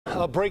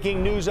A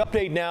breaking news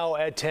update now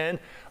at 10.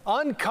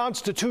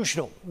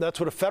 Unconstitutional. That's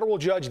what a federal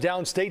judge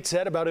downstate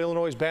said about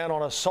Illinois' ban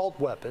on assault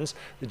weapons.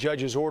 The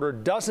judge's order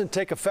doesn't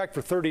take effect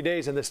for 30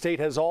 days, and the state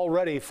has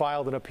already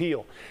filed an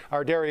appeal.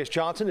 Our Darius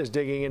Johnson is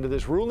digging into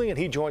this ruling, and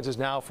he joins us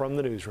now from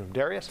the newsroom.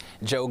 Darius?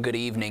 Joe, good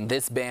evening.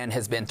 This ban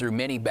has been through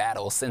many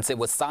battles since it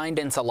was signed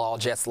into law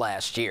just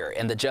last year,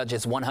 and the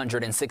judge's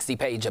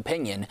 160-page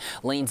opinion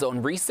leans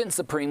on recent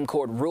Supreme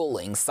Court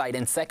rulings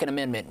citing Second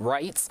Amendment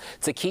rights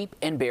to keep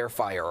and bear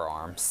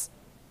firearms.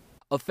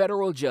 A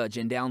federal judge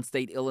in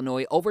downstate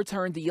Illinois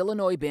overturned the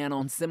Illinois ban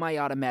on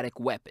semi-automatic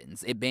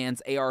weapons. It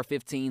bans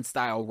AR-15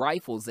 style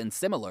rifles and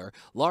similar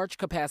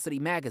large-capacity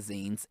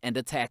magazines and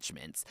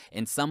attachments,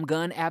 and some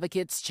gun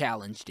advocates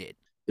challenged it.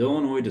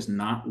 Illinois does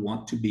not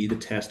want to be the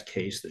test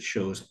case that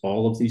shows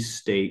all of these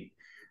state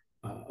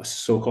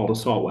so-called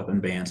assault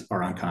weapon bans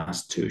are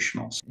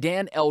unconstitutional.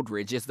 Dan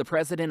Eldridge is the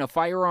president of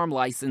Firearm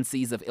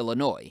Licensees of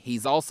Illinois.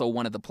 He's also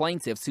one of the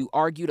plaintiffs who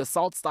argued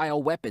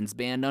assault-style weapons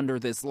banned under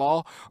this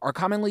law are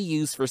commonly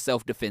used for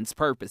self-defense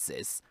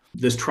purposes.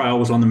 This trial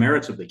was on the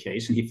merits of the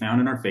case, and he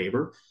found in our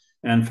favor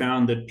and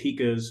found that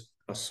PICA's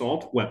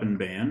assault weapon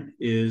ban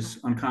is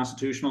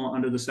unconstitutional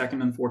under the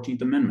Second and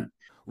 14th Amendment.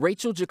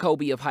 Rachel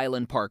Jacoby of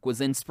Highland Park was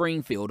in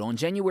Springfield on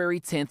January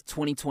 10,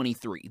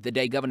 2023, the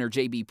day Governor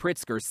J.B.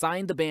 Pritzker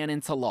signed the ban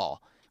into law.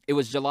 It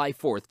was July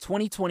 4,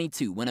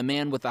 2022, when a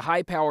man with a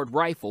high-powered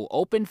rifle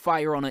opened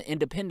fire on an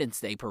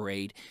Independence Day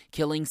parade,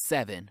 killing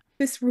 7.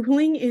 This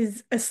ruling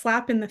is a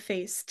slap in the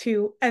face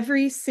to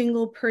every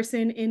single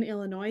person in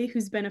Illinois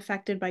who's been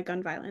affected by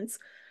gun violence,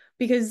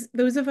 because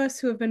those of us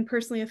who have been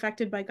personally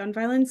affected by gun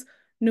violence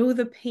know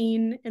the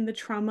pain and the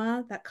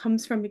trauma that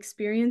comes from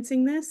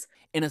experiencing this.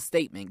 In a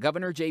statement,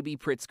 Governor J.B.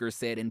 Pritzker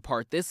said in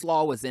part this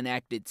law was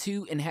enacted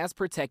to and has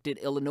protected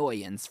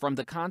Illinoisans from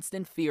the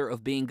constant fear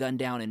of being gunned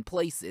down in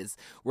places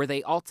where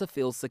they ought to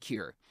feel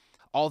secure.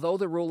 Although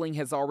the ruling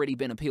has already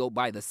been appealed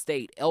by the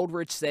state,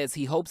 Eldridge says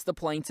he hopes the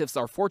plaintiffs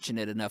are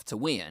fortunate enough to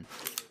win.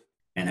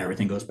 And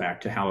everything goes back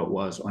to how it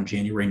was on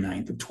January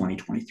 9th of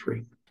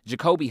 2023.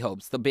 Jacoby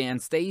hopes the ban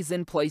stays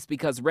in place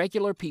because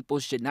regular people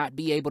should not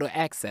be able to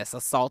access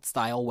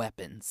assault-style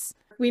weapons.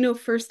 We know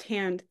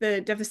firsthand the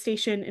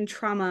devastation and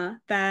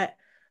trauma that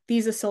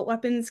these assault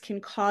weapons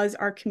can cause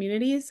our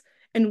communities,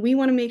 and we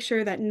want to make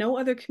sure that no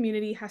other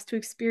community has to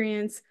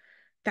experience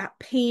that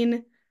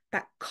pain,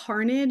 that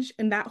carnage,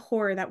 and that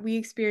horror that we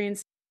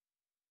experienced.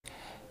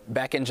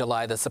 Back in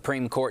July, the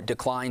Supreme Court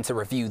declined to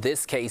review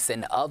this case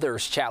and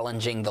others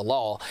challenging the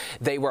law.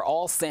 They were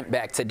all sent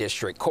back to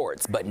district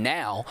courts. But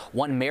now,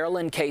 one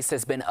Maryland case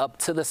has been up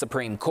to the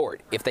Supreme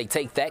Court. If they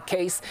take that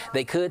case,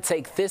 they could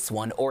take this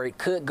one, or it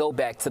could go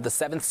back to the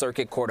 7th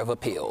Circuit Court of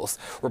Appeals.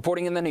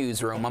 Reporting in the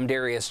newsroom, I'm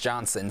Darius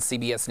Johnson,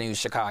 CBS News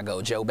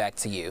Chicago. Joe, back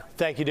to you.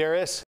 Thank you, Darius.